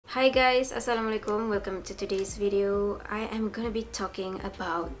Hi guys, assalamualaikum. Welcome to today's video. I am gonna be talking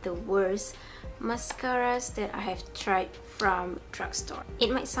about the worst mascaras that I have tried from Drugstore.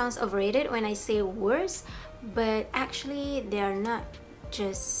 It might sound overrated when I say worst, but actually they are not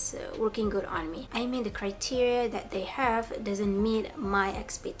just working good on me. I mean, the criteria that they have doesn't meet my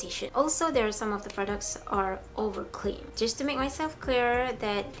expectation. Also, there are some of the products are over clean. Just to make myself clear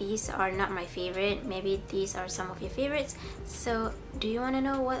that these are not my favorite, maybe these are some of your favorites. So do you want to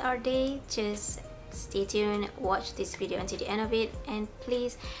know what are they? Just stay tuned, watch this video until the end of it, and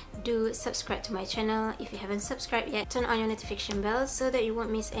please do subscribe to my channel. If you haven't subscribed yet, turn on your notification bell so that you won't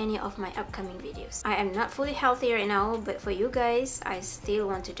miss any of my upcoming videos. I am not fully healthy right now, but for you guys, I still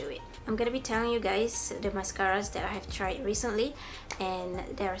want to do it. I'm gonna be telling you guys the mascaras that I have tried recently, and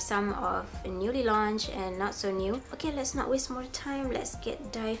there are some of newly launched and not so new. Okay, let's not waste more time. Let's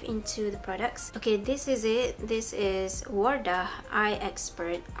dive into the products. Okay, this is it. This is Wardah Eye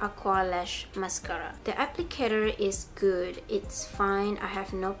Expert Aqua Lash Mascara. The applicator is good. It's fine. I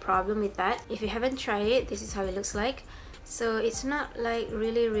have no problem with that. If you haven't tried it, this is how it looks like. So it's not like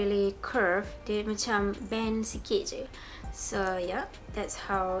really curved. Dia macam bend sikit je. So yeah, that's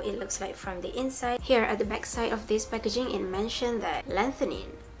how it looks like from the inside. Here at the back side of this packaging, it mentioned that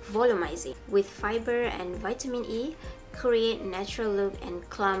lengthening, volumizing with fiber and vitamin E, create natural look and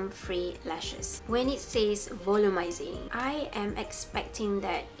clump-free lashes. When it says volumizing, I am expecting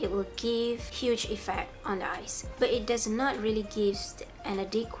that it will give huge effect on the eyes, but it does not really give an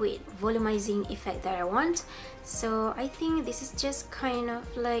adequate volumizing effect that I want. So I think this is just kind of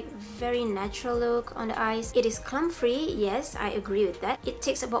like very natural look on the eyes. It is clump-free, yes, I agree with that. It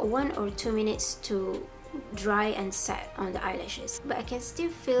takes about 1 or 2 minutes to dry and set on the eyelashes, but I can still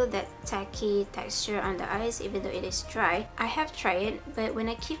feel that tacky texture on the eyes even though it is dry. I have tried it, but when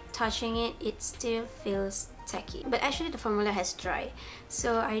I keep touching it, it still feels tacky. But actually the formula has dry,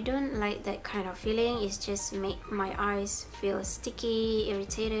 so I don't like that kind of feeling. It's just make my eyes feel sticky,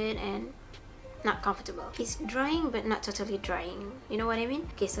 irritated, and not comfortable. It's drying but not totally drying, you know what I mean?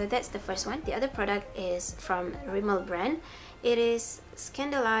 Okay, so that's the first one. The other product is from Rimmel brand. It is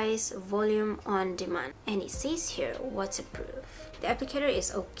Scandaleyes Volume on Demand, and it says here waterproof. The applicator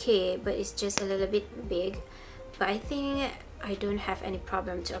is okay, but it's just a little bit big, but I think I don't have any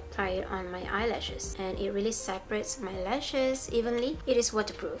problem to apply it on my eyelashes, and it really separates my lashes evenly. It is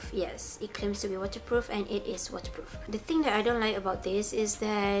waterproof, yes, it claims to be waterproof, and it is waterproof. The thing that I don't like about this is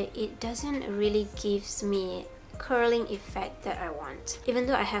that it doesn't really gives me curling effect that I want. Even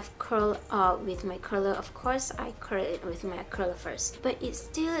though I have curl up with my curler, of course I curl it with my curler first, but it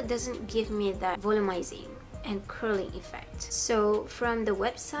still doesn't give me that volumizing and curling effect. So from the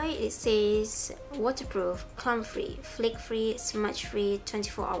website, it says waterproof, clump-free, flake-free, smudge-free,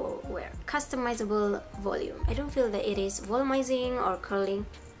 24-hour wear, customizable volume. I don't feel that it is volumizing or curling.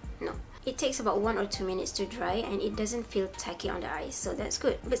 No. It takes about 1 or 2 minutes to dry, and it doesn't feel tacky on the eyes, so that's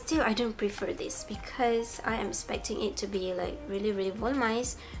good. But still, I don't prefer this because I am expecting it to be like really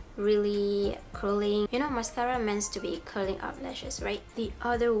volumized, really curling. You know, mascara meant to be curling up lashes, right? The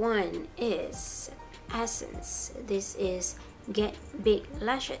other one is Essence. This is Get Big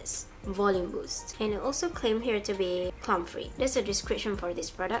Lashes Volume Boost, and it also claimed here to be clump free. There's a description for this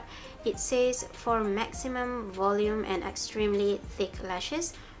product. It says for maximum volume and extremely thick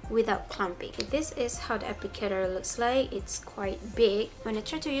lashes without clumping. This is how the applicator looks like. It's quite big. When I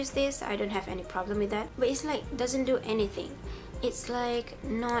try to use this, I don't have any problem with that, but it's like doesn't do anything. It's like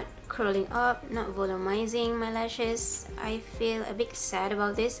not curling up, not volumizing my lashes. I feel a bit sad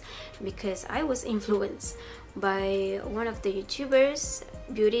about this because I was influenced by one of the YouTubers,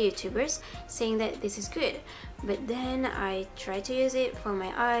 beauty YouTubers, saying that this is good. But then I tried to use it for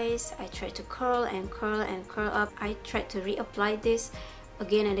my eyes. I tried to curl and curl and curl up. I tried to reapply this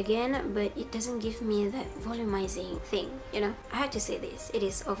again and again, but it doesn't give me that volumizing thing, you know. I have to say this, it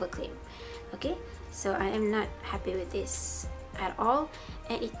is overclaim. Okay, so I am not happy with this at all,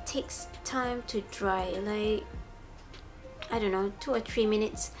 and it takes time to dry, like I don't know, 2 or 3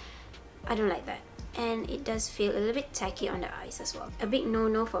 minutes. I don't like that, and it does feel a little bit tacky on the eyes as well. A big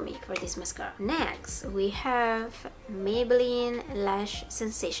no for me for this mascara. Next we have Maybelline Lash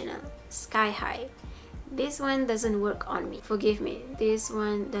Sensational Sky High. This one doesn't work on me. Forgive me. This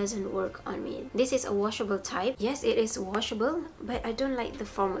one doesn't work on me. This is a washable type. Yes, it is washable, but I don't like the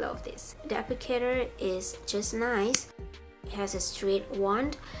formula of this. The applicator is just nice. It has a straight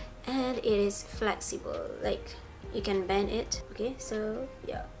wand, and it is flexible. Like, you can bend it. Okay, so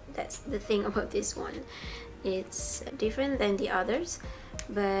yeah, that's the thing about this one. It's different than the others,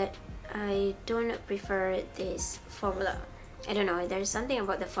 but I don't prefer this formula. I don't know, there's something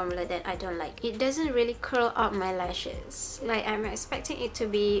about the formula that I don't like. It doesn't really curl up my lashes. Like, I'm expecting it to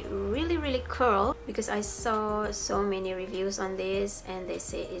be really curl because I saw so many reviews on this and they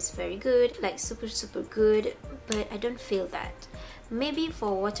say it's very good, like super good, but I don't feel that. Maybe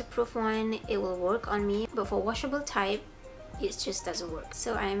for waterproof one it will work on me, but for washable type it just doesn't work.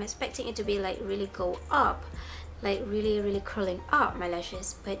 So I'm expecting it to be like really go up, like really curling up my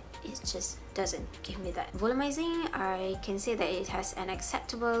lashes, but it just doesn't give me that. Volumizing, I can say that it has an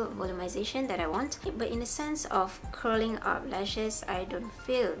acceptable volumization that I want, but in the sense of curling up lashes, I don't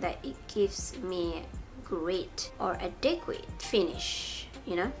feel that it gives me great or adequate finish,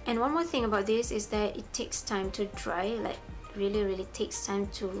 you know. And one more thing about this is that it takes time to dry, like really takes time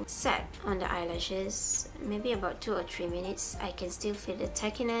to set on the eyelashes. Maybe about 2 or 3 minutes I can still feel the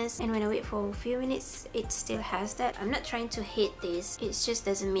tackiness, and when I wait for a few minutes it still has that. I'm not trying to hate this, it just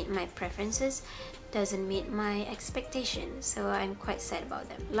doesn't meet my preferences, doesn't meet my expectations, so I'm quite sad about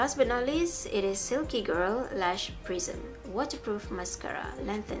them. Last but not least, it is Silkygirl Lash Prism waterproof mascara,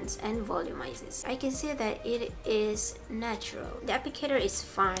 lengthens and volumizes. I can say that it is natural. The applicator is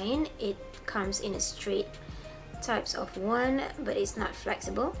fine, it comes in a straight types of one, but it's not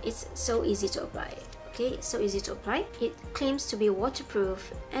flexible. It's so easy to apply. Okay, so easy to apply. It claims to be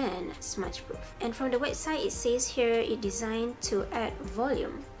waterproof and smudge proof, and from the website it says here it designed to add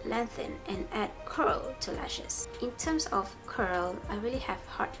volume, lengthen and add curl to lashes. In terms of curl, I really have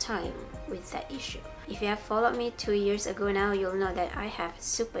hard time with that issue. If you have followed me 2 years ago now, you'll know that I have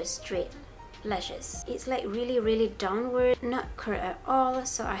super straight lashes. It's like really downward, not curl at all,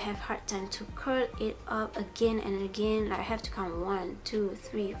 so I have hard time to curl it up again and again. Like I have to count 1, 2,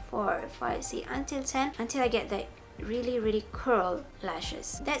 3, 4, 5, 6 until 10 until I get that really curl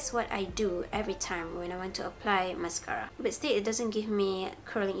lashes. That's what I do every time when I want to apply mascara, but still it doesn't give me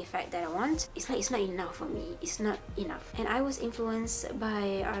curling effect that I want. It's like it's not enough for me, it's not enough. And I was influenced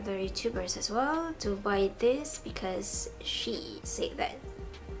by other YouTubers as well to buy this because she said that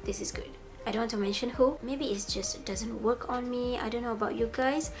this is good. I don't want to mention who. Maybe it just doesn't work on me. I don't know about you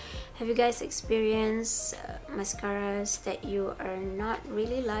guys. Have you guys experienced mascaras that you are not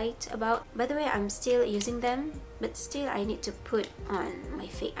really liked about? By the way, I'm still using them, but still I need to put on my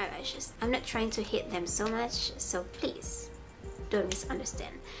fake eyelashes. I'm not trying to hate them so much, so please don't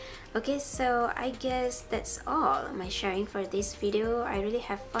misunderstand. Okay, so I guess that's all my sharing for this video. I really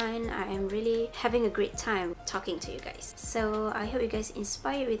have fun. I am really having a great time talking to you guys. So I hope you guys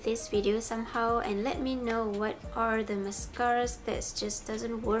inspired with this video somehow, and let me know what are the mascaras that just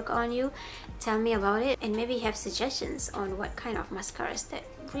doesn't work on you. Tell me about it, and maybe you have suggestions on what kind of mascaras that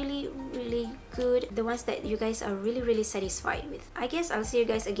really good, the ones that you guys are really satisfied with. I guess I'll see you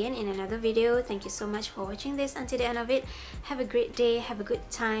guys again in another video. Thank you so much for watching this until the end of it. Have a great day, have a good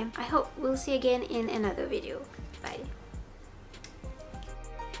time. I hope we'll see you again in another video. Bye.